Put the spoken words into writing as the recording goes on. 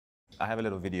I have a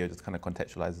little video just kind of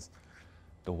contextualizes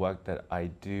the work that I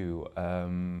do.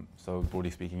 So broadly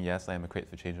speaking, yes, I am a Create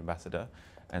for Change ambassador,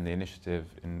 and the initiative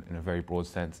in a very broad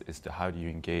sense is to how do you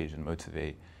engage and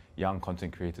motivate young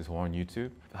content creators who are on YouTube?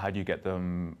 How do you get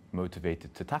them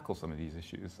motivated to tackle some of these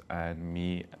issues? And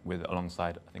me,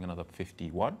 alongside I think another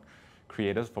 51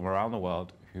 creators from around the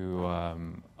world who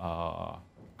are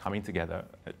coming together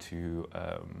to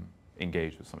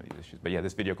engage with some of these issues. But yeah,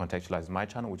 this video contextualizes my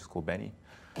channel, which is called Benny.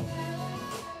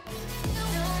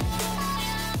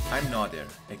 I'm Nadir,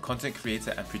 a content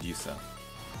creator and producer.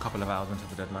 A couple of hours into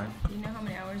the deadline. You know how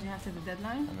many hours you have to the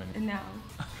deadline? Now.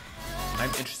 I'm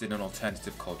interested in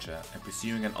alternative culture and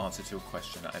pursuing an answer to a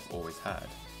question that I've always had.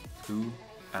 Who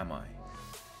am I?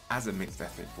 As a mixed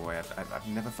ethnic boy, I've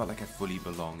never felt like I fully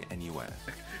belong anywhere.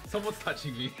 Someone's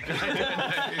touching me.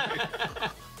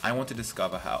 I want to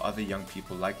discover how other young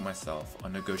people like myself are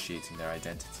negotiating their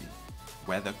identity,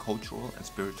 where their cultural and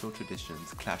spiritual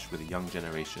traditions clash with the young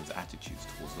generation's attitudes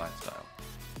towards lifestyle.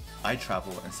 I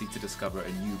travel and seek to discover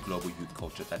a new global youth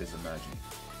culture that is emerging,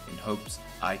 in hopes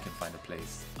I can find a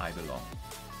place I belong.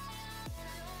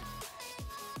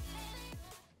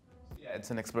 Yeah,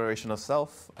 it's an exploration of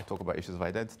self. I talk about issues of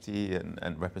identity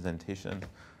and representation.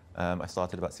 I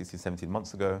started about 16, 17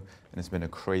 months ago, and it's been a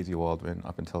crazy whirlwind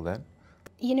up until then.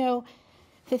 You know,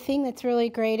 the thing that's really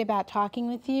great about talking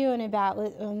with you and about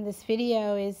this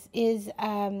video is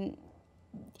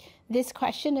this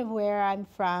question of where I'm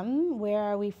from, where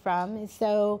are we from, is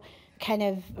so kind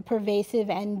of pervasive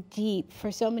and deep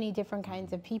for so many different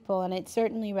kinds of people, and it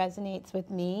certainly resonates with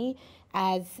me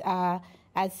as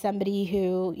somebody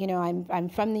who, you know, I'm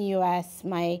from the U.S.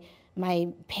 My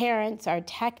parents are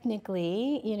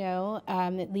technically, you know,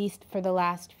 at least for the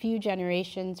last few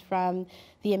generations, from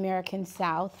the American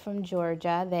South, from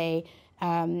Georgia. They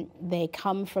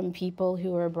come from people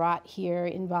who were brought here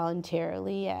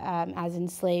involuntarily as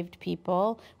enslaved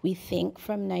people. We think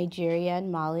from Nigeria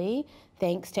and Mali,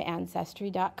 thanks to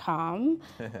Ancestry.com.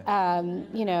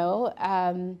 You know,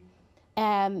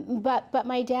 but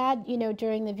my dad, you know,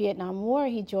 during the Vietnam War,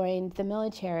 he joined the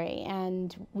military,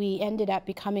 and we ended up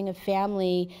becoming a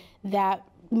family that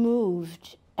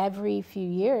moved every few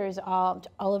years all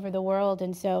over the world.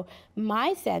 And so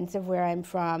my sense of where I'm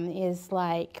from is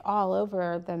like all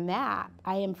over the map.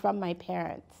 I am from my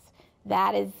parents.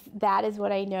 That is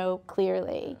what I know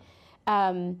clearly.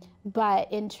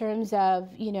 But in terms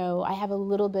of, you know, I have a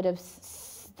little bit of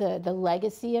the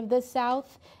legacy of the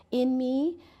South in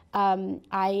me.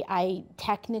 I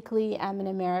technically am an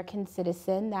American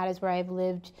citizen. That is where I've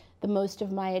lived the most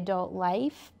of my adult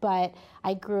life, but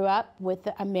I grew up with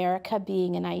America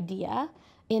being an idea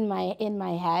in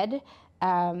my head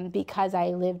because I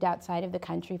lived outside of the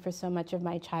country for so much of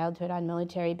my childhood on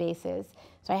military bases.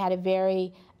 So I had a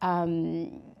very,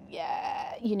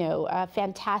 you know,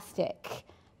 fantastic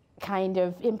kind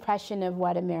of impression of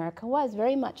what America was,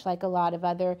 very much like a lot of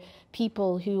other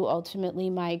people who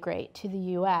ultimately migrate to the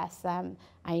U.S.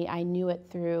 I knew it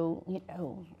through, you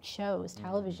know, shows,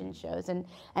 television shows,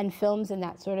 and films and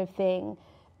that sort of thing.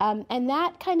 And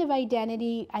that kind of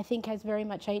identity, I think, has very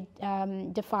much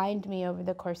defined me over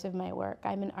the course of my work.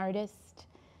 I'm an artist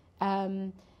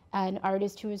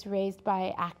who was raised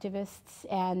by activists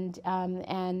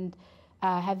and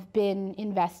have been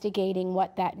investigating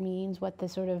what that means, what the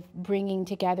sort of bringing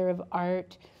together of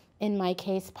art, in my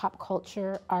case, pop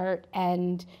culture, art,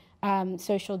 and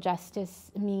social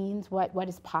justice means, what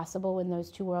is possible when those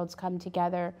two worlds come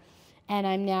together. And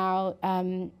I'm now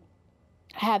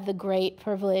have the great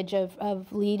privilege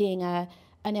of leading a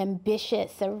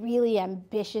really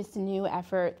ambitious new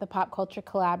effort, the Pop Culture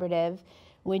Collaborative,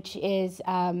 which is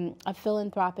a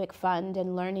philanthropic fund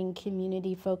and learning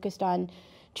community focused on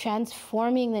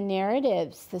transforming the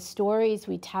narratives, the stories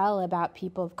we tell about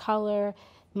people of color,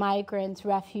 migrants,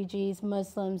 refugees,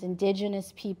 Muslims,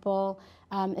 indigenous people,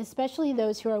 especially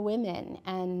those who are women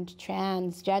and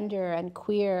transgender and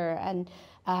queer and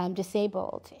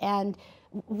disabled. And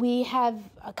we have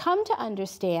come to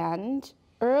understand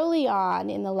early on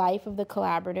in the life of the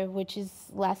collaborative, which is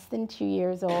less than 2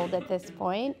 years old at this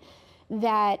point,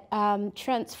 that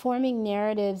transforming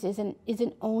narratives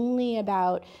isn't only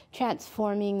about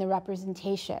transforming the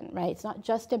representation, right? It's not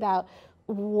just about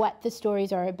what the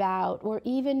stories are about or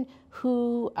even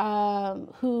who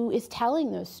is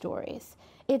telling those stories.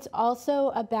 It's also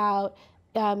about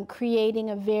creating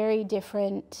a very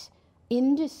different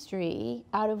industry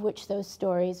out of which those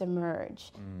stories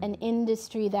emerge. An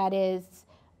industry that is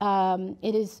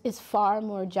far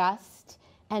more just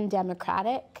and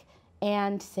democratic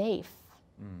and safe.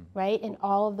 Right? In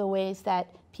all of the ways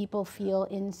that people feel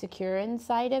insecure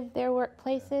inside of their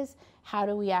workplaces how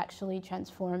do we actually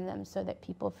transform them so that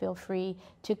people feel free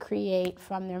to create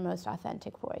from their most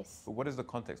authentic voice. But what is the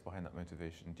context behind that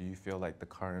motivation? Do you feel like the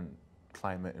current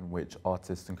climate in which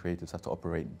artists and creators have to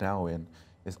operate now in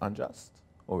is unjust,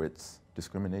 or it's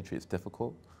discriminatory, it's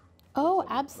difficult? Oh,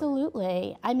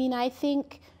 absolutely. I mean, I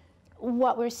think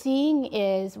what we're seeing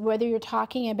is, whether you're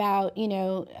talking about,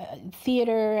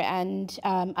 theater and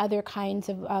other kinds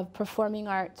of performing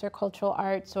arts or cultural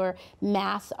arts or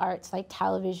mass arts like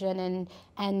television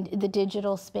and the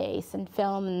digital space and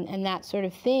film and that sort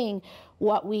of thing,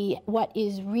 what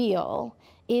is real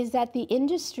is that the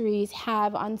industries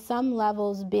have on some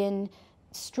levels been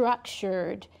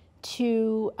structured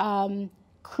to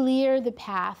clear the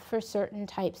path for certain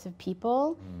types of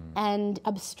people and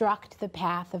obstruct the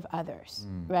path of others,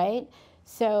 right?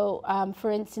 So,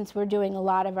 for instance, we're doing a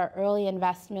lot of our early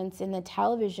investments in the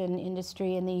television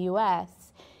industry in the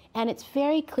US, and it's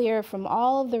very clear from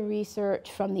all of the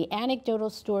research, from the anecdotal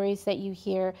stories that you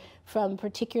hear from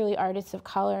particularly artists of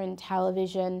color in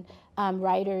television,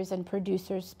 writers and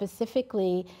producers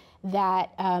specifically, that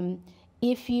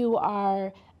if you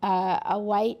are a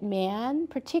white man,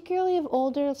 particularly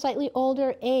of slightly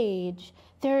older age,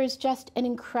 there is just an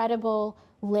incredible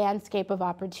landscape of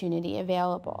opportunity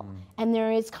available. And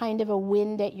there is kind of a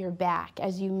wind at your back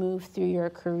as you move through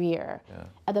your career.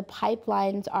 The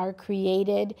pipelines are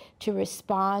created to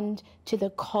respond to the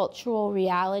cultural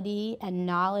reality and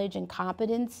knowledge and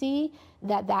competency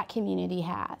that community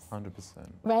has. 100%.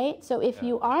 Right? So if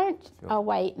you aren't a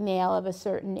white male of a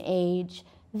certain age,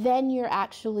 then you're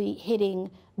actually hitting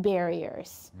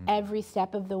barriers every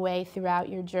step of the way throughout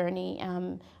your journey.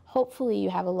 Hopefully you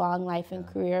have a long life and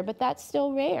career, but that's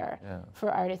still rare for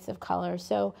artists of color.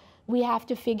 So we have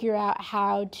to figure out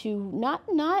how to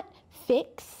not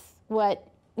fix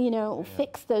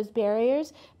fix those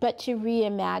barriers, but to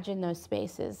reimagine those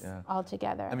spaces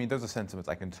altogether. I mean, those are sentiments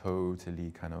I can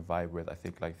totally kind of vibe with. I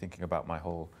think, like, thinking about my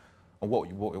whole,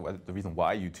 the reason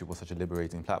why YouTube was such a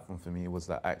liberating platform for me was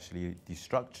that actually these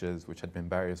structures, which had been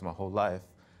barriers my whole life,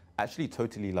 actually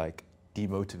totally like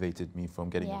demotivated me from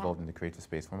getting involved in the creative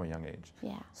space from a young age.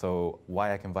 So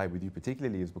why I can vibe with you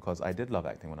particularly is because I did love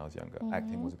acting when I was younger.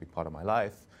 Acting was a big part of my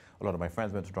life. A lot of my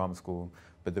friends went to drama school,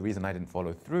 but the reason I didn't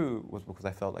follow through was because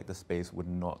I felt like the space would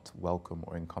not welcome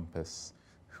or encompass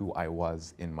who I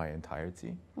was in my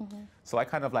entirety. So I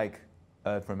kind of like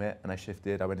from it, and I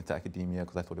shifted. I went into academia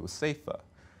because I thought it was safer.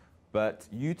 But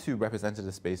YouTube represented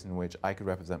a space in which I could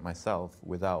represent myself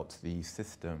without the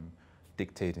system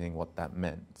dictating what that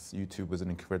meant. YouTube was an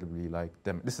incredibly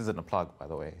this isn't a plug, by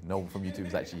the way. No one from YouTube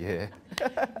is actually here,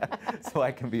 so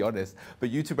I can be honest. But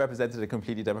YouTube represented a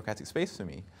completely democratic space for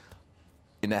me.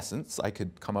 In essence, I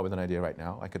could come up with an idea right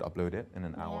now. I could upload it in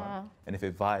an hour, and if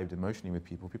it vibed emotionally with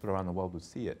people, people around the world would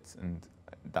see it. And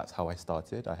that's how I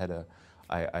started. I had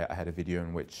a video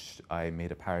in which I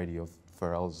made a parody of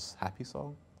Pharrell's Happy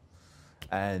song,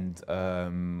 and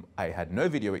I had no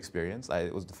video experience.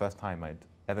 It was the first time I'd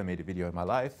ever made a video in my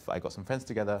life. I got some friends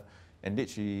together and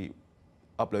literally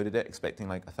uploaded it expecting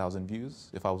like 1,000 views.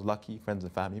 If I was lucky, friends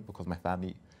and family, because my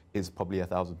family is probably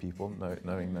 1,000 people,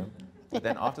 knowing them. But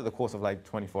then after the course of like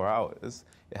 24 hours,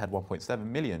 it had 1.7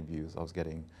 million views. I was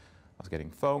getting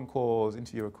phone calls,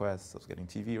 interview requests, I was getting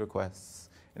TV requests,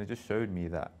 and it just showed me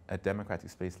that a democratic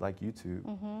space like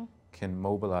YouTube can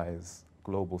mobilize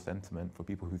global sentiment for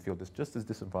people who feel just as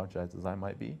disenfranchised as I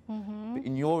might be. But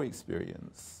in your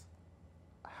experience,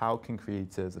 how can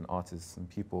creators and artists and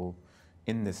people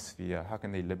in this sphere, how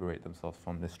can they liberate themselves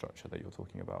from this structure that you're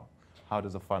talking about? How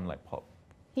does a fund like pop?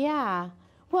 Yeah.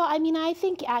 Well, I mean, I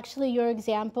think actually your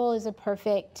example is a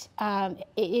perfect,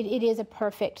 it is a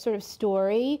perfect sort of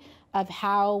story of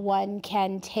how one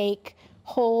can take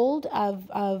hold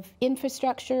of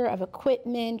infrastructure, of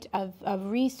equipment, of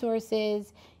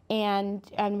resources, and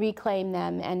reclaim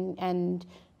them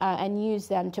and use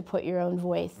them to put your own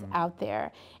voice out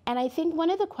there. And I think one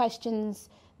of the questions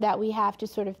that we have to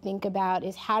sort of think about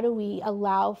is how do we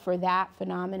allow for that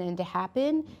phenomenon to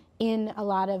happen in a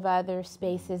lot of other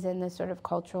spaces in the sort of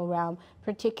cultural realm,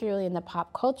 particularly in the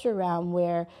pop culture realm,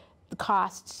 where the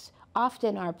costs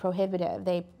often are prohibitive.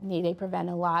 They prevent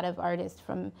a lot of artists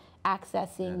from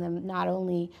accessing them, not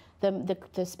only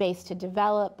the space to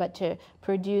develop, but to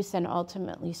produce and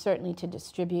ultimately, certainly, to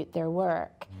distribute their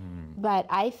work. But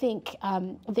I think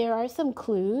there are some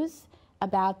clues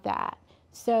about that.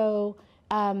 So,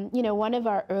 one of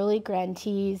our early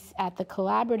grantees at the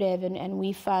Collaborative, and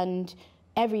we fund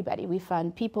everybody. We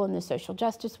fund people in the social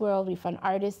justice world, we fund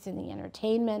artists in the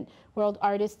entertainment world,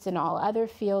 artists in all other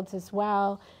fields as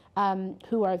well,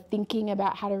 who are thinking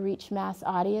about how to reach mass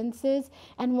audiences.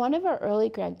 And one of our early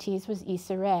grantees was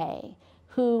Issa Rae,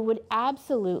 who would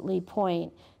absolutely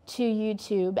point to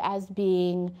YouTube as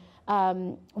being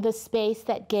the space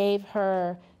that gave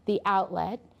her the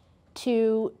outlet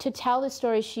to tell the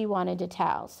story she wanted to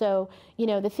tell. So, you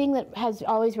know, the thing that has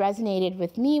always resonated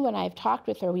with me when I've talked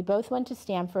with her, we both went to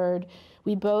Stanford,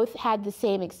 we both had the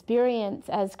same experience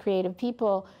as creative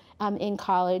people in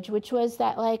college, which was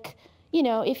that, like, you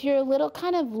know, if you're a little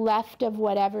kind of left of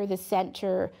whatever the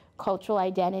center cultural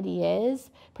identity is,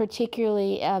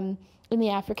 particularly in the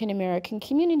African American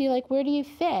community, like, where do you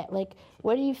fit? Like,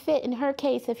 where do you fit? In her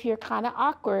case, if you're kind of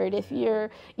awkward, if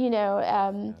you're, you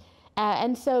know,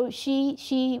 and so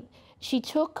she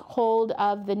took hold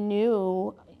of the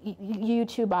new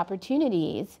YouTube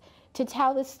opportunities to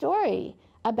tell the story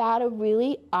about a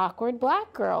really awkward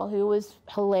black girl who was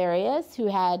hilarious, who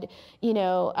had, you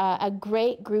know, a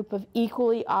great group of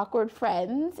equally awkward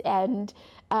friends, and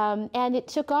it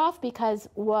took off because,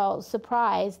 well,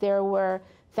 surprise, there were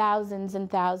thousands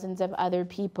and thousands of other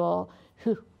people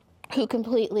who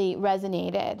completely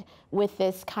resonated with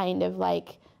this kind of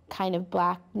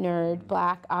black nerd,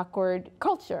 black awkward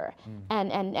culture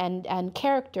and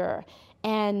character,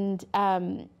 and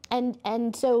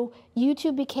so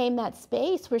YouTube became that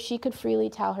space where she could freely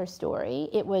tell her story.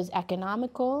 It was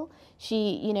economical.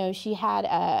 She had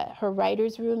her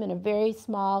writer's room in a very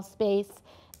small space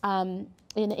in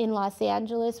Los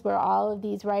Angeles, where all of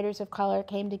these writers of color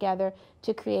came together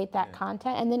to create that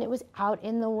content, and then it was out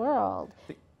in the world.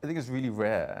 I think it's really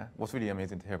rare. What's really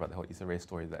amazing to hear about the whole Issa Rae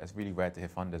story is that it's really rare to hear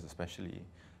funders especially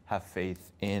have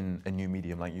faith in a new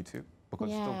medium like YouTube, because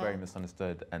it's still very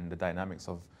misunderstood, and the dynamics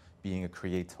of being a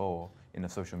creator in a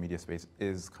social media space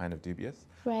is kind of dubious.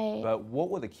 Right. But what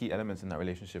were the key elements in that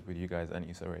relationship with you guys and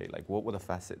Issa Rae? Like, what were the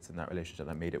facets in that relationship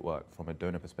that made it work from a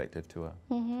donor perspective to a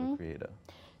creator?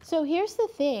 So here's the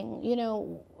thing, you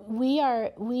know, we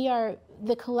are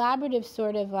the collaborative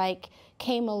sort of like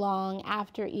came along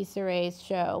after Issa Rae's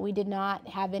show. We did not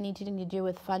have anything to do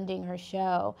with funding her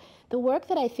show. The work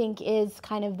that I think is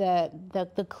kind of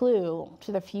the clue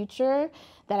to the future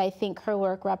that I think her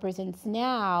work represents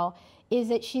now is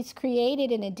that she's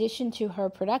created, in addition to her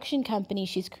production company,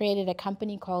 she's created a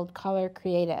company called Color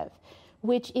Creative,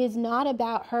 which is not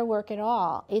about her work at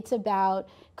all. It's about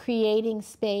creating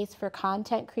space for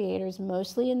content creators,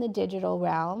 mostly in the digital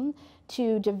realm,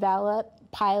 to develop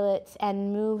pilots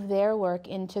and move their work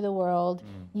into the world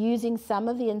using some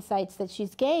of the insights that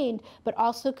she's gained, but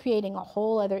also creating a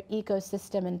whole other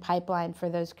ecosystem and pipeline for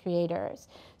those creators.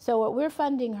 So what we're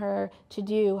funding her to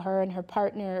do, her and her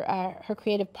partner, her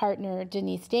creative partner,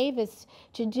 Denise Davis,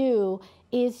 to do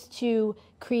is to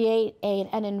create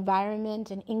an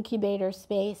environment, an incubator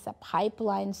space, a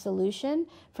pipeline solution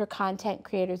for content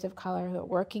creators of color who are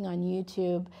working on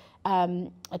YouTube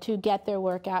to get their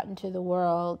work out into the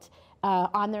world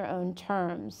on their own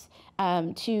terms,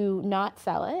 to not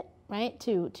sell it, right?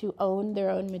 To own their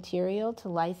own material, to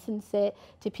license it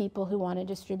to people who want to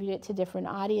distribute it to different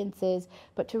audiences,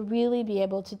 but to really be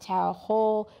able to tell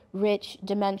whole, rich,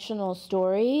 dimensional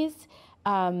stories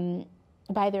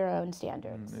by their own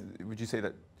standards. Would you say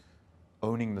that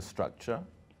owning the structure,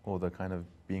 or the kind of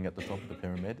being at the top of the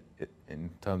pyramid in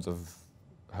terms of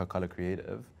her color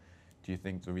creative, do you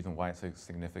think the reason why it's so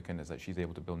significant is that she's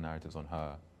able to build narratives on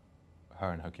her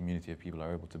and her community of people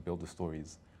are able to build the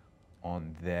stories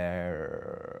on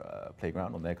their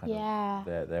playground, on their kind of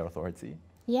their authority?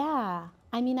 Yeah.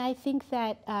 I mean, I think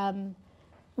that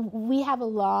we have a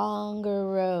longer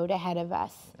road ahead of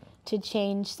us to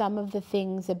change some of the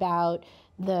things about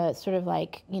the sort of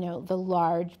like, you know, the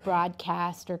large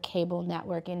broadcast or cable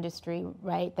network industry,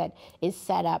 right, that is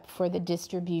set up for the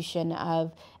distribution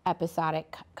of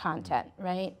episodic content,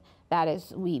 right? That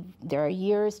is, there are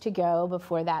years to go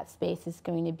before that space is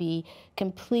going to be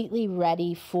completely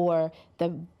ready for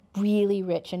the really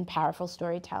rich and powerful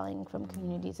storytelling from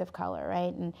communities of color,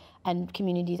 right? And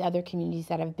other communities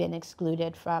that have been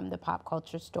excluded from the pop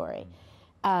culture story.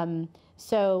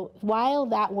 So while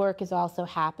that work is also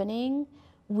happening,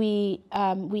 we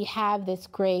have this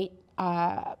great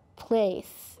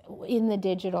place in the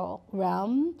digital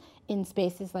realm, in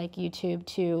spaces like YouTube,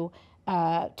 to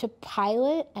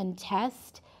pilot and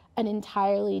test an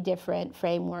entirely different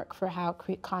framework for how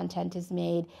content is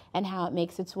made and how it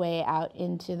makes its way out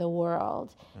into the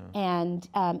world. And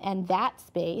that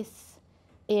space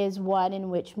is one in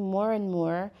which more and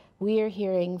more we are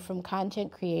hearing from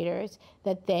content creators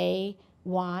that they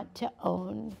want to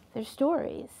own their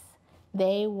stories.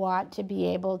 They want to be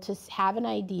able to have an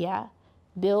idea,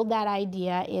 build that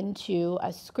idea into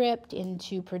a script,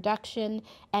 into production,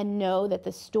 and know that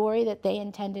the story that they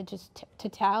intended to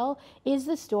tell is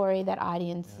the story that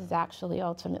audiences actually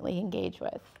ultimately engage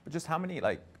with. But just how many,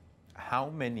 like, how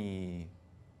many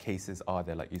cases are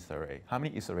there like Issa Rae? How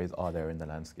many Issa Raes are there in the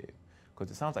landscape?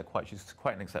 Because it sounds like she's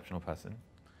quite an exceptional person.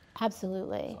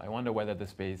 Absolutely. So I wonder whether the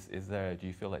space is there. Do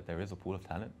you feel like there is a pool of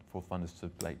talent for funders to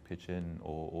like pitch in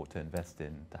or to invest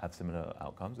in to have similar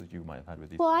outcomes as you might have had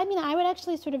with these? Well, I mean, I would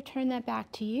actually sort of turn that back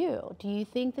to you. Do you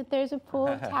think that there's a pool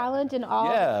of talent in all the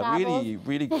travels? Yeah,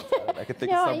 really good talent. I could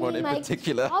think of someone in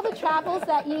particular. All the travels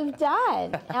that you've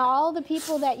done, and all the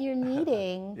people that you're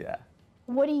meeting. Yeah.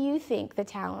 What do you think the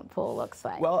talent pool looks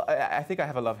like? Well, I think I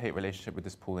have a love-hate relationship with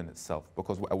this pool in itself,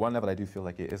 because at one level I do feel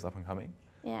like it is up and coming.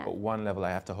 Yeah. But one level I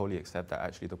have to wholly accept that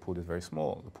actually the pool is very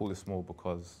small. The pool is small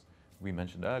because we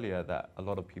mentioned earlier that a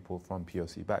lot of people from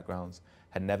POC backgrounds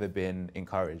had never been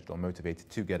encouraged or motivated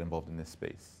to get involved in this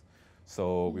space.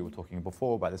 So we were talking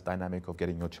before about this dynamic of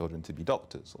getting your children to be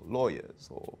doctors or lawyers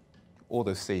or all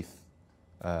those safe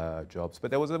jobs. But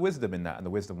there was a wisdom in that, and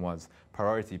the wisdom was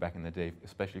priority back in the day,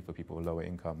 especially for people with lower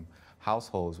income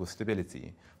households, was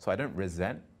stability. So I don't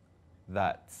resent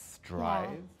that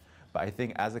drive. Yeah. But I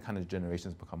think as the kind of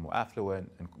generations become more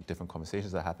affluent and different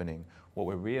conversations are happening, what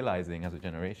we're realizing as a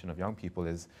generation of young people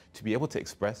is to be able to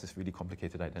express this really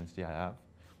complicated identity I have,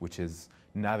 which is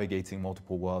navigating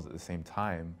multiple worlds at the same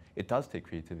time, it does take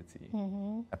creativity.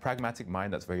 Mm-hmm. A pragmatic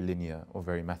mind that's very linear or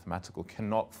very mathematical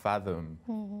cannot fathom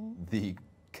the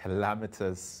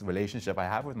calamitous relationship I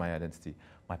have with my identity.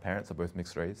 My parents are both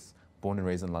mixed race, born and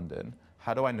raised in London.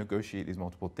 How do I negotiate these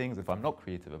multiple things if I'm not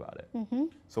creative about it? Mm-hmm.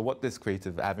 So what this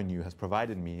creative avenue has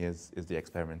provided me is the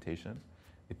experimentation,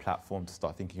 the platform to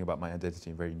start thinking about my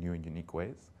identity in very new and unique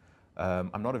ways.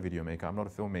 I'm not a video maker, I'm not a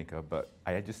filmmaker, but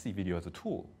I just see video as a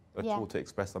tool to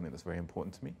express something that's very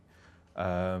important to me.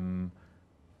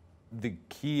 The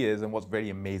key is, and what's very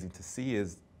amazing to see,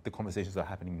 is the conversations that are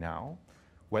happening now.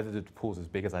 Whether the pool's as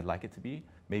big as I'd like it to be,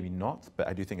 maybe not, but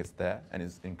I do think it's there and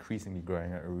it's increasingly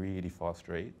growing at a really fast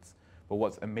rate. But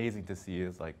what's amazing to see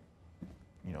is, like,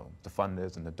 you know, the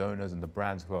funders and the donors and the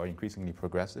brands who are increasingly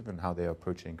progressive in how they're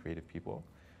approaching creative people,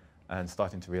 and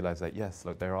starting to realize that, yes,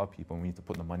 look, there are people and we need to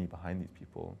put the money behind these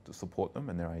people to support them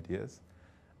and their ideas.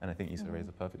 And I think Issa Rae is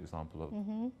a perfect example of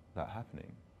that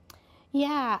happening.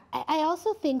 Yeah, I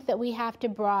also think that we have to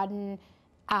broaden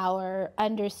our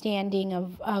understanding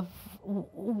of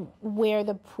where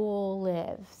the pool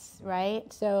lives,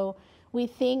 right? So we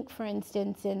think, for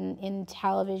instance, in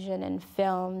television and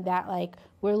film that, like,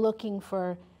 we're looking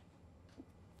for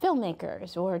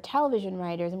filmmakers or television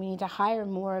writers, and we need to hire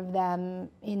more of them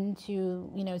into,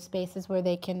 you know, spaces where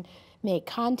they can make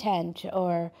content.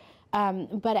 Or,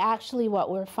 but actually, what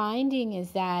we're finding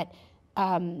is that,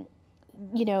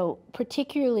 you know,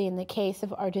 particularly in the case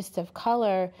of artists of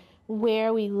color,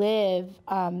 where we live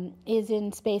is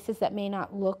in spaces that may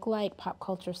not look like pop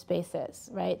culture spaces,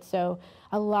 right? So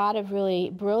a lot of really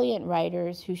brilliant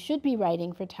writers who should be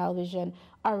writing for television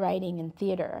are writing in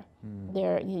theater.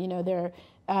 They're, you know, they're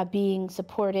being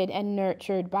supported and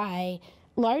nurtured by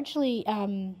largely,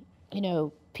 you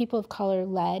know, people of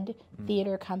color-led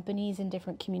theater companies in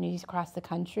different communities across the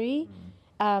country.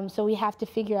 So we have to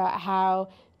figure out how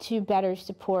to better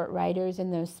support writers in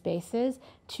those spaces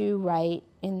to write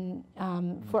in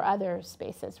for other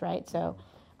spaces, right? So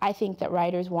I think that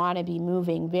writers want to be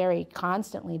moving very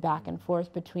constantly back and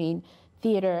forth between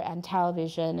theater and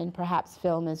television and perhaps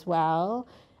film as well.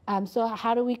 So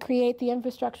how do we create the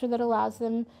infrastructure that allows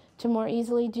them to more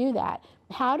easily do that?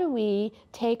 How do we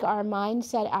take our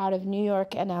mindset out of New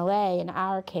York and LA in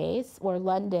our case, or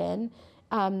London,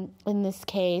 in this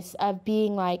case, of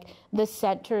being like the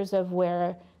centers of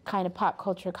where kind of pop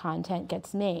culture content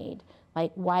gets made?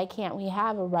 Like, why can't we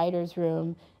have a writer's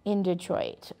room in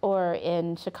Detroit or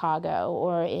in Chicago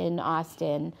or in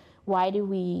Austin? Why do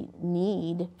we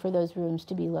need for those rooms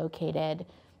to be located,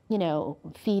 you know,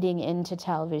 feeding into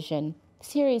television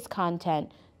series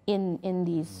content in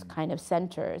these kind of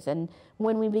centers? And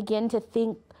when we begin to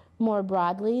think more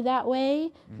broadly that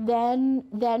way, then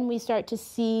we start to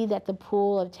see that the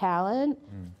pool of talent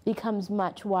becomes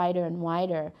much wider and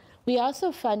wider. We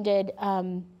also funded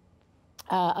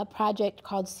a project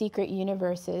called Secret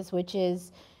Universes, which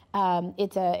is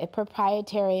it's a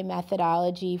proprietary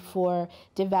methodology for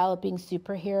developing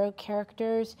superhero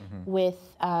characters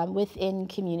within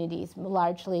communities,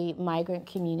 largely migrant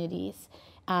communities.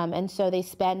 And so they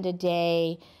spend a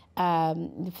day,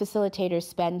 the facilitators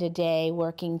spend a day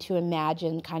working to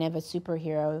imagine kind of a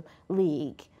superhero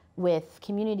league with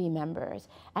community members.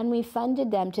 And we funded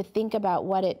them to think about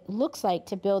what it looks like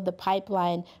to build the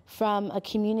pipeline from a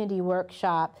community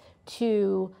workshop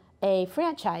to a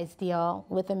franchise deal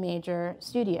with a major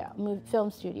studio,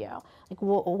 film studio. Like,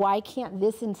 why can't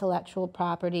this intellectual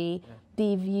property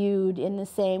be viewed in the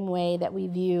same way that we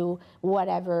view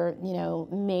whatever, you know,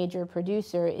 major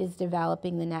producer is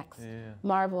developing the next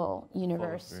Marvel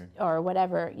universe or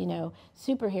whatever, you know,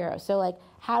 superhero. So like,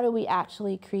 how do we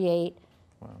actually create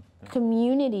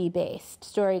community-based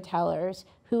storytellers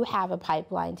who have a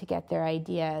pipeline to get their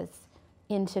ideas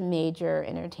into major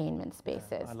entertainment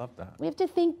spaces? I love that. We have to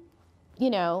think, you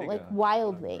know, Bigger. like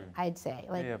wildly, I'd say.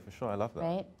 Like, yeah, for sure. I love that.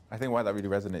 Right? I think why that really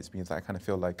resonates with me is that I kind of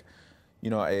feel like, you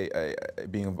know, I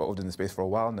being involved in the space for a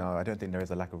while now, I don't think there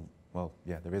is a lack of, well,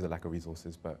 yeah, there is a lack of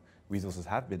resources, but resources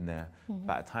have been there.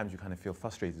 But at times you kind of feel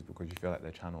frustrated because you feel like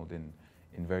they're channeled in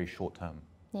very short-term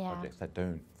projects that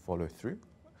don't follow through.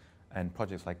 And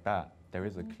projects like that, there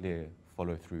is a clear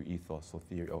follow-through ethos or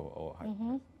theory or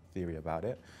theory about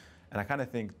it. And I kind of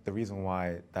think the reason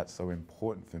why that's so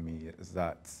important for me is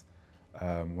that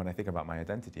when I think about my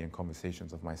identity and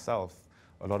conversations of myself,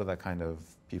 a lot of the kind of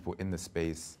people in the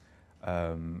space,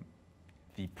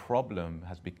 the problem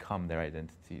has become their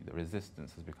identity. The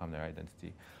resistance has become their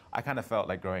identity. I kind of felt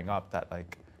like growing up that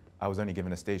like I was only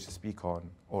given a stage to speak on,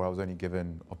 or I was only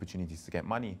given opportunities to get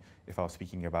money if I was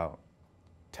speaking about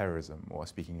terrorism or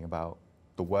speaking about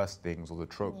the worst things or the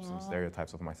tropes and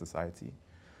stereotypes of my society.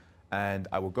 And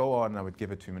I would go on, I would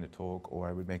give a 2-minute talk, or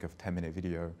I would make a 10-minute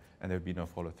video, and there would be no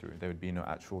follow-through. There would be no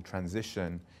actual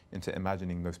transition into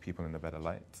imagining those people in a better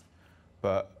light.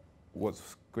 But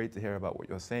what's great to hear about what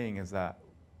you're saying is that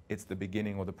it's the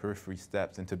beginning or the periphery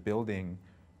steps into building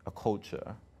a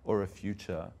culture or a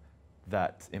future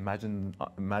that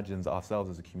imagines ourselves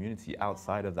as a community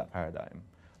outside of that paradigm.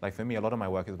 Like for me, a lot of my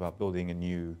work is about building a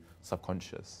new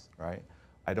subconscious, right?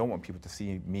 I don't want people to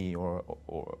see me or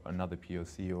another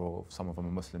POC or someone from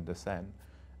a Muslim descent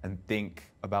and think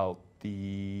about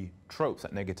the tropes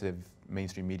that negative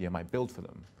mainstream media might build for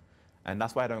them. And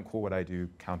that's why I don't call what I do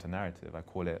counter-narrative. I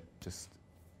call it just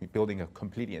building a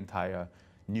completely entire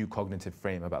new cognitive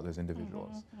frame about those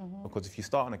individuals. Because if you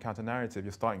start on a counter-narrative,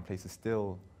 your starting place is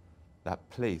still that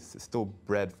place. It's still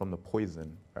bred from the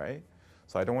poison, right?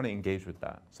 So I don't want to engage with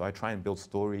that. So I try and build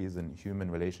stories and human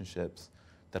relationships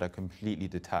that are completely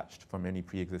detached from any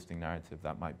pre-existing narrative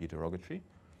that might be derogatory.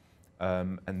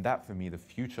 And that, for me, the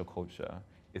future culture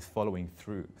is following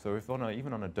through. So if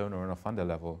even on a donor and a funder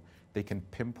level, they can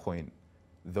pinpoint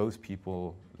those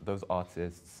people, those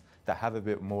artists that have a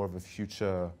bit more of a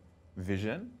future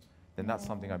vision, then that's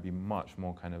something I'd be much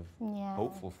more kind of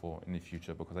hopeful for in the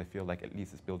future, because I feel like at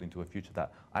least it's building to a future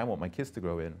that I want my kids to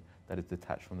grow in, that is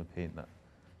detached from the pain that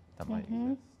might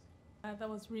exist. That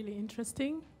was really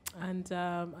interesting. And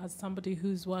as somebody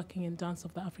who's working in dance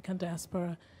of the African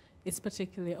diaspora, it's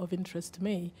particularly of interest to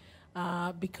me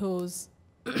because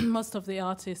most of the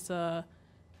artists are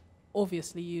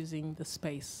obviously using the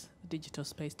space, the digital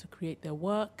space, to create their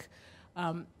work.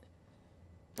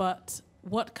 But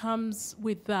what comes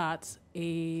with that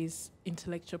is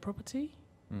intellectual property.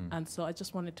 And so I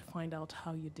just wanted to find out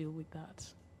how you deal with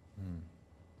that,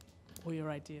 or your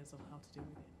ideas of how to deal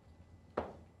with it.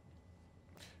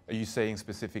 Are you saying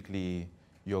specifically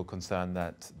you're concerned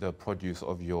that the produce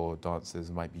of your dances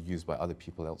might be used by other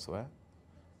people elsewhere?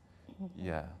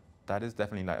 Yeah, that is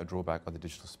definitely like a drawback of the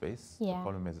digital space. The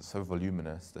problem is it's so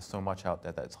voluminous. There's so much out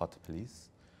there that it's hard to police.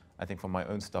 I think for my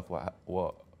own stuff,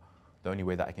 the only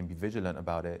way that I can be vigilant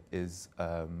about it is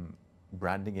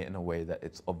branding it in a way that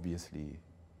it's obviously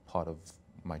part of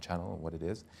my channel and what it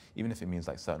is. Even if it means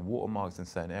like certain watermarks in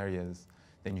certain areas,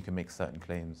 then you can make certain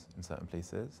claims in certain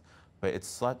places. But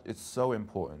it's so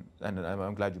important, and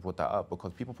I'm glad you brought that up,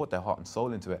 because people put their heart and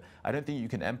soul into it. I don't think you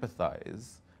can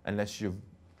empathize unless you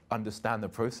understand the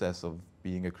process of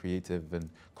being a creative and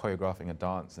choreographing a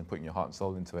dance and putting your heart and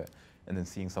soul into it, and then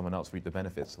seeing someone else reap the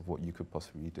benefits of what you could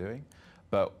possibly be doing.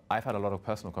 But I've had a lot of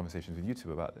personal conversations with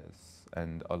YouTube about this,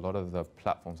 and a lot of the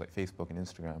platforms like Facebook and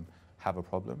Instagram have a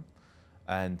problem,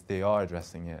 and they are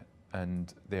addressing it,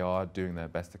 and they are doing their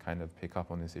best to kind of pick up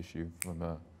on this issue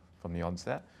from the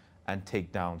onset, and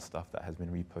take down stuff that has been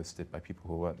reposted by people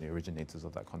who weren't the originators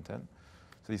of that content.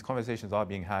 So these conversations are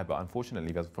being had, but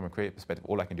unfortunately, from a creative perspective,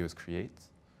 all I can do is create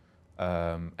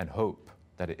and hope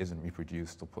that it isn't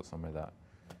reproduced or put somewhere that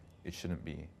it shouldn't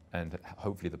be. And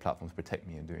hopefully the platforms protect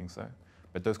me in doing so.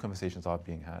 But those conversations are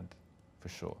being had, for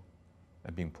sure,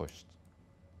 and being pushed,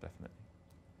 definitely.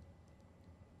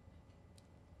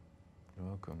 You're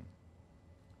welcome.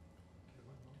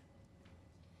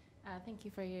 Thank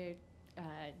you for your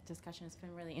discussion. It's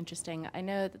been really interesting. I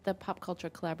know that the Pop Culture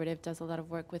Collaborative does a lot of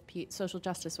work with social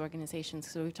justice organizations,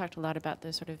 so we've talked a lot about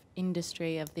the sort of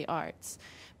industry of the arts.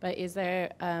 But is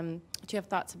there, do you have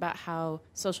thoughts about how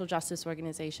social justice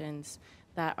organizations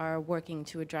that are working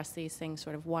to address these things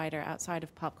sort of wider outside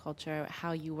of pop culture,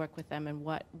 how you work with them and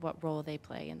what role they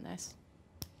play in this?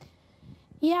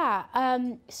 Yeah,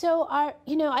 so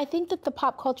I think that the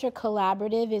Pop Culture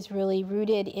Collaborative is really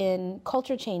rooted in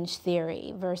culture change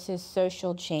theory versus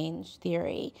social change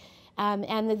theory.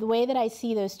 And the way that I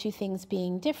see those two things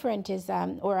being different is,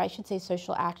 or I should say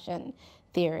social action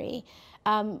theory.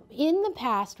 In the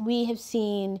past, we have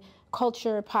seen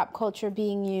culture, pop culture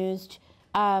being used,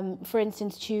 for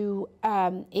instance, to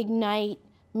ignite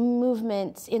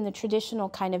movements in the traditional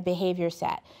kind of behavior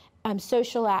set.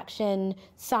 Social action,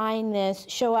 sign this,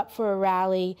 show up for a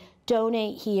rally,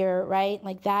 donate here, right?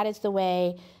 Like that is the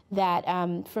way that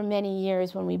for many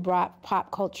years when we brought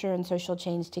pop culture and social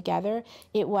change together,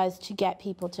 it was to get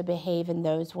people to behave in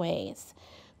those ways.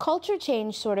 Culture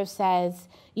change sort of says,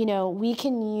 we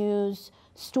can use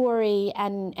story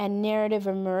and narrative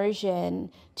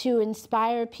immersion to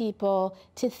inspire people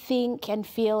to think and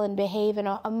feel and behave in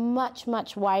a much,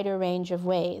 much wider range of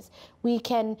ways. We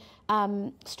can,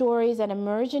 stories and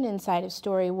immersion inside of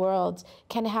story worlds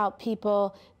can help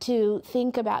people to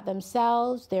think about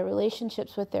themselves, their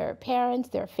relationships with their parents,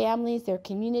 their families, their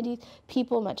communities,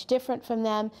 people much different from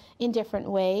them in different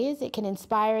ways. It can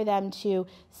inspire them to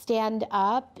stand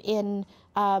up in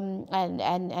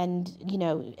and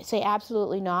say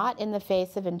absolutely not in the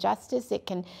face of injustice. It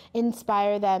can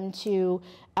inspire them to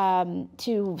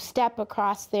step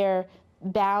across their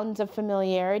bounds of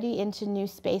familiarity into new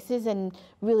spaces and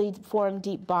really form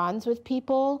deep bonds with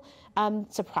people,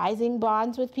 surprising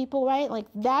bonds with people, right? Like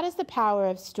that is the power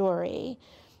of story.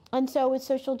 And so with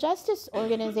social justice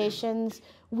organizations,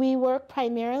 we work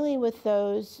primarily with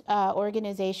those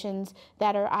organizations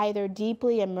that are either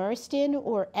deeply immersed in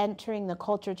or entering the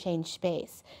culture change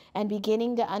space and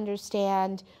beginning to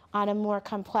understand on a more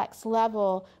complex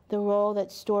level the role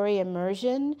that story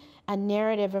immersion and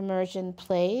narrative immersion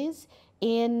plays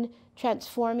in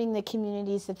transforming the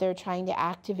communities that they're trying to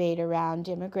activate around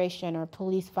immigration or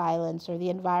police violence or the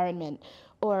environment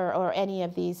or any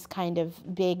of these kind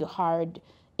of big, hard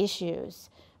issues.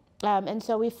 And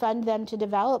so we fund them to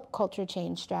develop culture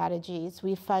change strategies.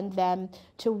 We fund them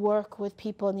to work with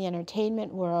people in the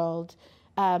entertainment world.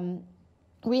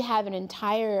 We have an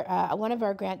entire, one of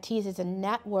our grantees is a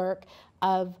network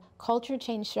of culture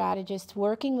change strategists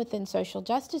working within social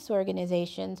justice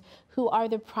organizations who are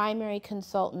the primary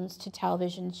consultants to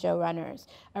television showrunners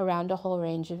around a whole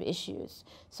range of issues.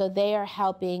 So they are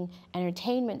helping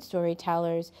entertainment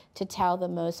storytellers to tell the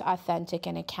most authentic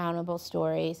and accountable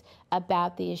stories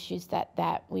about the issues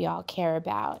that we all care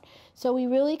about. So we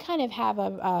really kind of have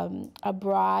a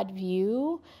broad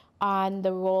view on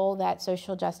the role that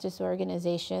social justice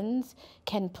organizations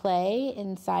can play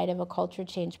inside of a culture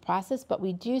change process, but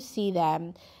we do see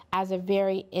them as a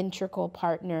very integral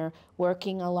partner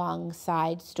working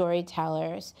alongside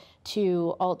storytellers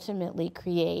to ultimately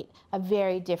create a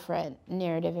very different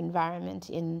narrative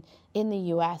environment in the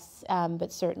US,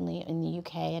 but certainly in the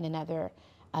UK and in other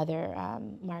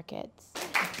markets.